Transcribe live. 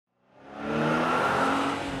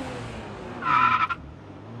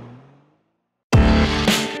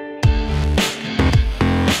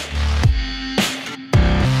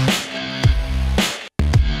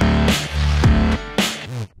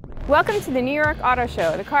Welcome to the New York Auto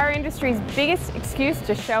Show, the car industry's biggest excuse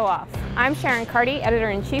to show off. I'm Sharon Carty,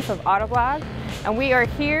 Editor-in-Chief of Autoblog, and we are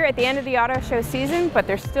here at the end of the auto show season, but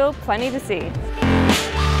there's still plenty to see.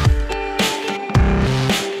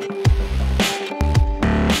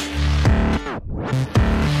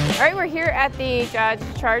 All right, we're here at the Dodge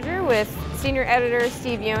Charger with Senior Editor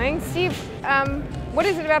Steve Ewing. Steve, what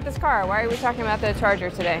is it about this car? Why are we talking about the Charger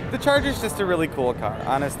today? The Charger's just a really cool car.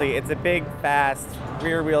 Honestly, it's a big, fast,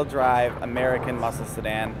 rear-wheel drive American muscle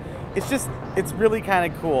sedan. It's really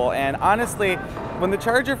kind of cool. And honestly, when the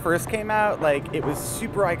Charger first came out, like, it was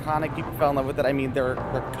super iconic. People fell in love with it. I mean, there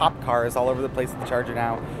are cop cars all over the place with the Charger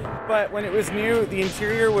now. But when it was new, the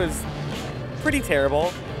interior was pretty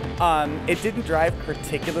terrible. It didn't drive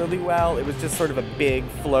particularly well. It was just sort of a big,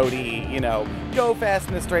 floaty, go fast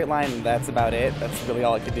in a straight line, and that's about it. That's really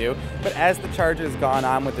all it could do. But as the Charger's gone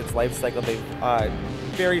on with its life cycle, they've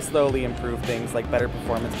very slowly improved things like better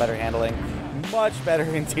performance, better handling, much better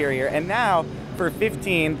interior. And now, for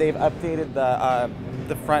 15, they've updated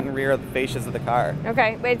the front and rear of the fascias of the car.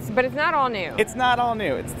 Okay, but it's not all new. It's not all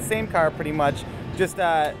new. It's the same car pretty much. Just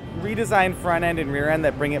redesigned front end and rear end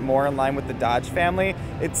that bring it more in line with the Dodge family.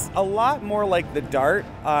 It's a lot more like the Dart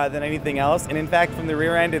than anything else. And in fact, from the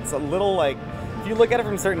rear end, it's a little like, if you look at it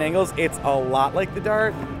from certain angles, it's a lot like the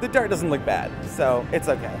Dart. The Dart doesn't look bad, so it's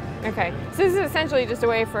okay. Okay, so this is essentially just a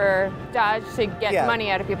way for Dodge to get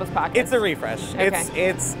money out of people's pockets. It's a refresh. Okay.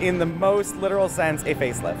 It's in the most literal sense a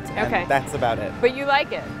facelift. Okay. And that's about it. But you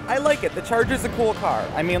like it? I like it. The Charger's a cool car.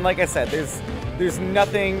 I mean, like I said, there's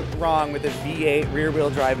nothing wrong with a V8 rear-wheel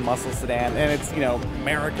drive muscle sedan, and it's,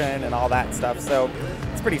 American and all that stuff, so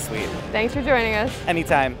it's pretty sweet. Thanks for joining us.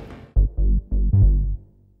 Anytime.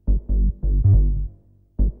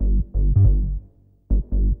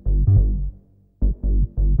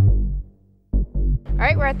 All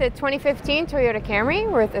right, we're at the 2015 Toyota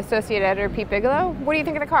Camry with Associate Editor Pete Bigelow. What do you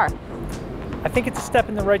think of the car? I think it's a step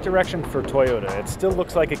in the right direction for Toyota. It still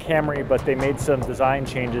looks like a Camry, but they made some design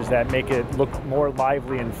changes that make it look more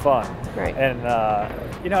lively and fun. Right. And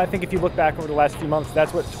I think if you look back over the last few months,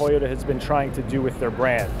 that's what Toyota has been trying to do with their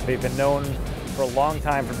brand. They've been known for a long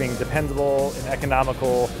time for being dependable and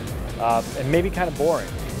economical, and maybe kind of boring.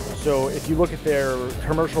 So if you look at their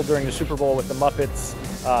commercial during the Super Bowl with the Muppets,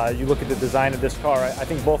 you look at the design of this car, I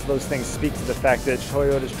think both of those things speak to the fact that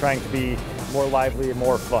Toyota is trying to be more lively and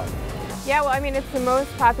more fun. Yeah, well, I mean, it's the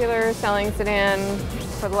most popular selling sedan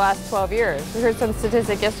for the last 12 years. We heard some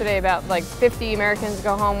statistic yesterday about like 50 Americans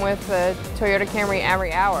go home with a Toyota Camry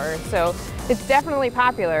every hour. So it's definitely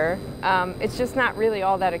popular. It's just not really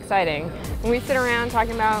all that exciting. When we sit around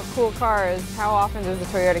talking about cool cars, how often does the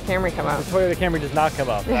Toyota Camry come up? The Toyota Camry does not come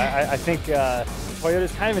up. I think Toyota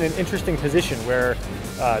is kind of in an interesting position where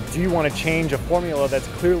do you want to change a formula that's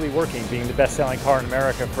clearly working, being the best-selling car in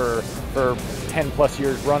America for 10 plus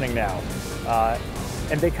years running now.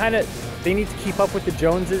 And they need to keep up with the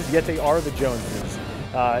Joneses, yet they are the Joneses.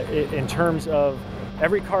 In terms of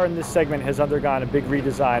every car in this segment has undergone a big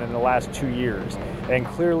redesign in the last 2 years. And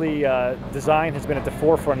clearly design has been at the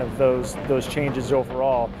forefront of those changes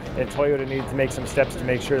overall. And Toyota needed to make some steps to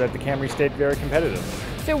make sure that the Camry stayed very competitive.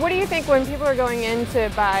 So what do you think when people are going in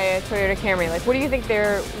to buy a Toyota Camry? Like, what do you think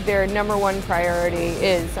their number one priority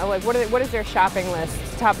is? Like, what is their shopping list,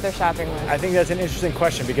 top of their shopping list? I think that's an interesting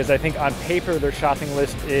question because I think on paper their shopping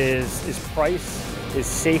list is price, is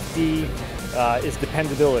safety, is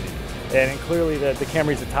dependability. And clearly the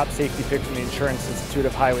Camry is a top safety pick from the Insurance Institute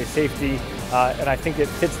of Highway Safety, and I think it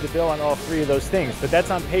fits the bill on all three of those things. But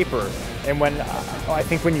that's on paper, and I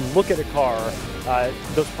think when you look at a car,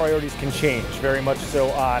 those priorities can change very much so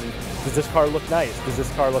on, does this car look nice? Does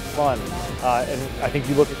this car look fun? And I think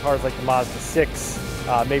you look at cars like the Mazda 6,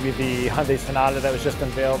 maybe the Hyundai Sonata that was just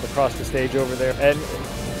unveiled across the stage over there,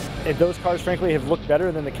 and those cars frankly have looked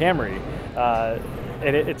better than the Camry.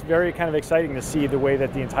 And it's very kind of exciting to see the way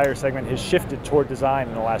that the entire segment has shifted toward design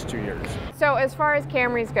in the last 2 years. So as far as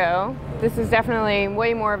Camrys go, this is definitely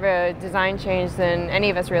way more of a design change than any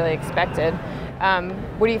of us really expected.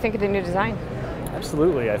 What do you think of the new design?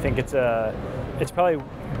 Absolutely. I think it's probably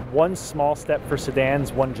one small step for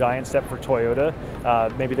sedans, one giant step for Toyota.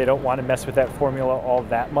 Maybe they don't want to mess with that formula all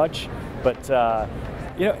that much, but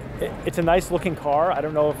it's a nice looking car. I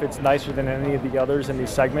don't know if it's nicer than any of the others in the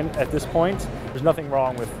segment at this point. There's nothing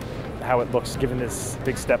wrong with how it looks given this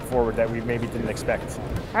big step forward that we maybe didn't expect.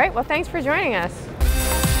 All right, well, thanks for joining us.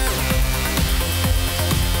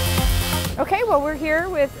 Okay, well, we're here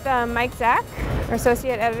with Mike Zack our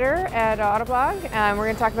associate editor at Autoblog. We're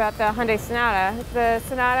going to talk about the Hyundai Sonata. The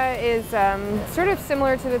Sonata is sort of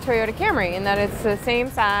similar to the Toyota Camry in that it's the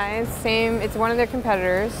same size, it's one of their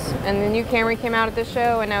competitors, and the new Camry came out at this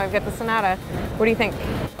show, and now we've got the Sonata. What do you think?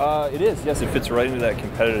 It is, yes, it fits right into that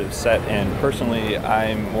competitive set, and personally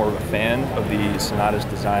I'm more of a fan of the Sonata's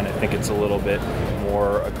design. I think it's a little bit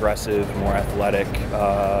more aggressive, more athletic,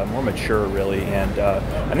 more mature really, and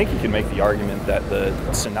I think you can make the argument that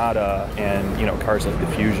the Sonata and cars like the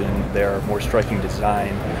Fusion, their more striking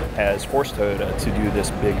design has forced Toyota to do this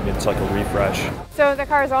big mid-cycle refresh. So the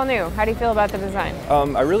car is all new. How do you feel about the design?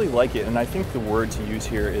 I really like it, and I think the word to use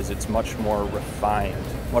here is it's much more refined.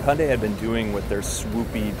 What Hyundai had been doing with their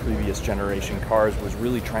swoopy previous generation cars was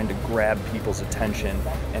really trying to grab people's attention,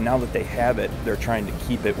 and now that they have it, they're trying to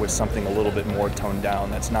keep it with something a little bit more toned down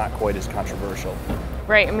that's not quite as controversial.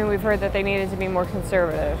 Right, I mean, we've heard that they needed to be more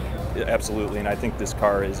conservative. Absolutely, and I think this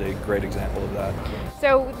car is a great example of that.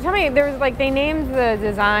 So tell me, they named the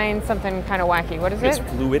design something kind of wacky. What is it? It's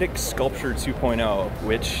Fluidic Sculpture 2.0,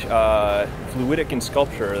 which fluidic and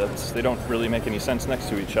sculpture, they don't really make any sense next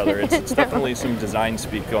to each other. It's definitely some design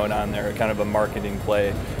speak going on there, kind of a marketing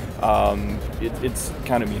play. It's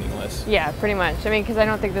kind of meaningless. Yeah, pretty much. I mean, because I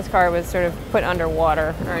don't think this car was sort of put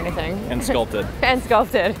underwater or anything. And sculpted. And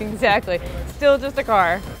sculpted, exactly. Still just a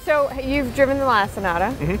car. So you've driven the last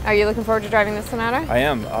Sonata. Mm-hmm. Are you looking forward to driving this Sonata? I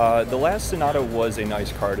am. The last Sonata was a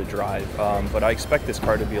nice car to drive, but I expect this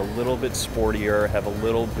car to be a little bit sportier, have a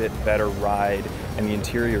little bit better ride, and the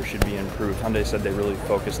interior should be improved. Hyundai said they really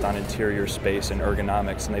focused on interior space and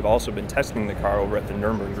ergonomics, and they've also been testing the car over at the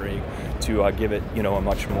Nürburgring to give it, a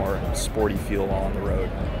much more sporty feel while on the road.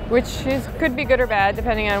 Which could be good or bad,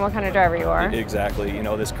 depending on what kind of driver you are. Exactly.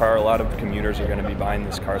 This car, a lot of commuters are going to be buying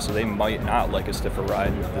this car, so they might not like a stiffer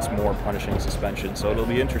ride with this more punishing suspension. So it'll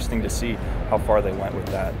be interesting to see how far they went with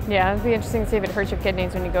that. Yeah, it'll be interesting to see if it hurts your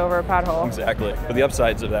kidneys when you go over a pothole. Exactly. But the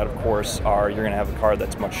upsides of that, of course, are you're going to have a car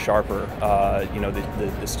that's much sharper.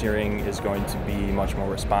 The steering is going to be much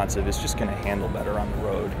more responsive. It's just going to handle better on the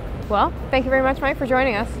road. Well, thank you very much, Mike, for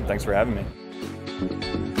joining us. Thanks for having me.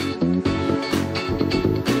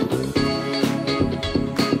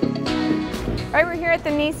 All right, we're here at the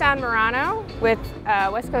Nissan Murano with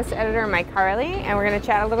West Coast editor Mike Carty, and we're going to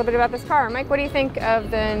chat a little bit about this car. Mike, what do you think of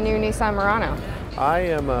the new Nissan Murano?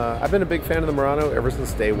 I've been a big fan of the Murano ever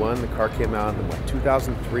since day one. The car came out in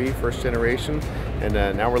 2003, first generation, and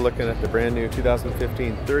now we're looking at the brand new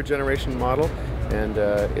 2015 third generation model, and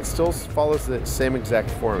it still follows the same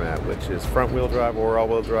exact format, which is front wheel drive or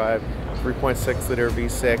all-wheel drive, 3.6 liter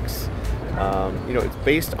V6. It's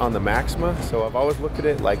based on the Maxima, so I've always looked at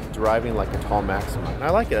it like driving like a tall Maxima. And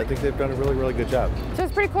I like it. I think they've done a really, really good job. So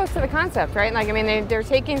it's pretty close to the concept, right? Like, I mean, they're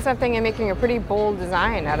taking something and making a pretty bold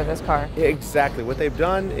design out of this car. Yeah, exactly. What they've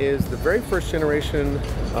done is the very first generation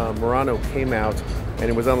Murano came out, and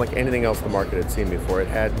it was unlike anything else the market had seen before. It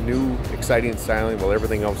had new, exciting styling while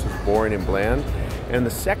everything else was boring and bland. And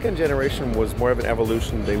the second generation was more of an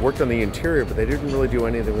evolution. They worked on the interior, but they didn't really do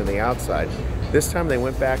anything on the outside. This time they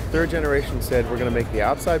went back. Third generation said, we're going to make the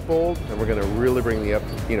outside bold, and we're going to really bring the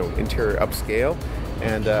interior upscale.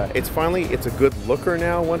 And it's a good looker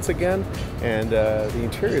now once again. And the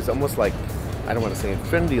interior is almost like, I don't want to say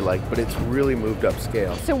Infinity-like, but it's really moved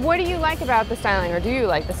upscale. So what do you like about the styling, or do you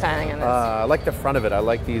like the styling in this? I like the front of it. I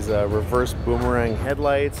like these reverse boomerang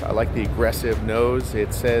headlights. I like the aggressive nose.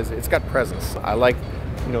 It's got presence. I like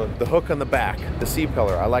the hook on the back, the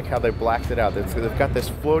C-pillar. I like how they blacked it out. They've got this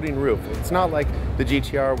floating roof. It's not like the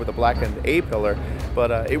GTR with a blackened A-pillar,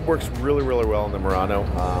 but it works really, really well in the Murano.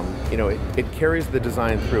 It carries the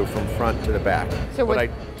design through from front to the back. So what I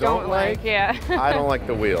don't like, yeah. I don't like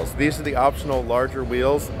the wheels. These are the optional larger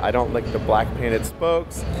wheels. I don't like the black painted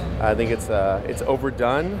spokes. I think it's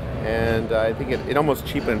overdone, and I think it almost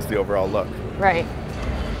cheapens the overall look. Right.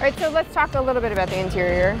 All right, so let's talk a little bit about the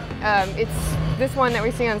interior. This one that we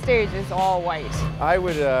see on stage is all white. I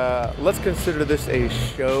would, let's consider this a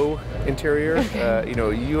show interior.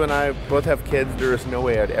 You and I both have kids. There is no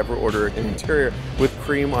way I'd ever order an interior with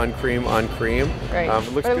cream on cream on cream. Right.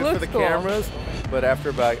 It looks good for the cameras, but after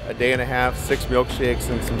about a day and a half, 6 milkshakes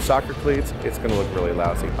and some soccer cleats, it's going to look really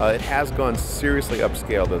lousy. It has gone seriously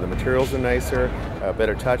upscale though. The materials are nicer,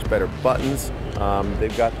 better touch, better buttons.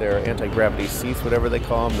 They've got their anti-gravity seats, whatever they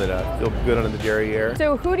call them, that feel good under the derriere.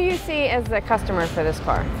 So who do you see as the customer for this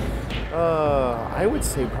car? I would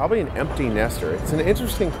say probably an empty nester. It's an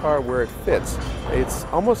interesting car where it fits. It's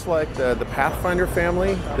almost like the Pathfinder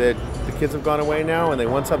family that the kids have gone away now and they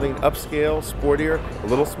want something upscale, sportier, a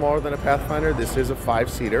little smaller than a Pathfinder. This is a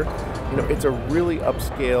 5-seater. It's a really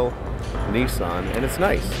upscale Nissan, and it's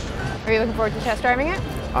nice. Are you looking forward to test driving it?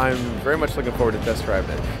 I'm very much looking forward to test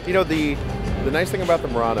driving it. You know, the nice thing about the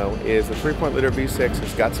Murano is the 3.0-liter V6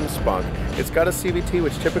 has got some spunk. It's got a CVT,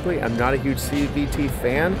 which typically I'm not a huge CVT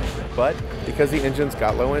fan, but because the engine's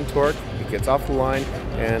got low-end torque, it gets off the line,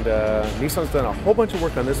 and Nissan's done a whole bunch of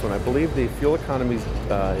work on this one. I believe the fuel economy's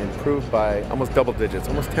improved by almost double digits,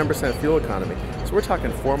 almost 10% fuel economy. So we're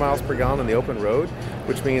talking 4 miles per gallon on the open road,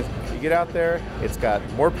 which means you get out there, it's got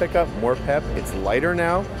more pickup, more pep, it's lighter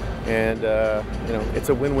now, and you know, it's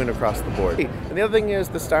a win-win across the board. And the other thing is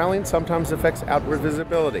the styling sometimes affects outward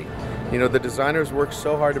visibility. You know, the designers work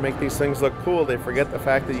so hard to make these things look cool, they forget the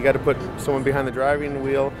fact that you got to put someone behind the driving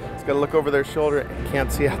wheel, it's got to look over their shoulder and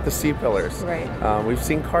can't see out the C-pillars. Right. We've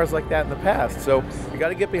seen cars like that in the past, so you got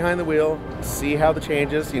to get behind the wheel, see how the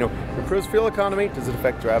changes, you know, improves fuel economy, does it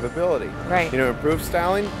affect drivability? Right. You know, improves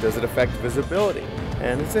styling, does it affect visibility?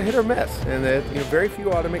 And it's a hit or miss, and you know, very few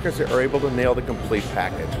automakers are able to nail the complete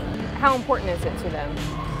package. How important is it to them?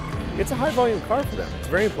 It's a high volume car for them. It's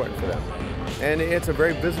very important for them. And it's a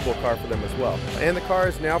very visible car for them as well. And the car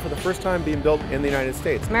is now for the first time being built in the United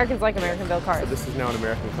States. Americans like American-built cars. So this is now an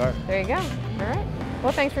American car. There you go. All right.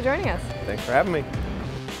 Well, thanks for joining us. Thanks for having me.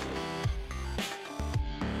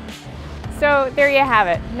 So there you have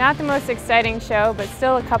it. Not the most exciting show, but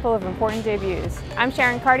still a couple of important debuts. I'm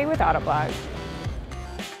Sharon Carty with Autoblog.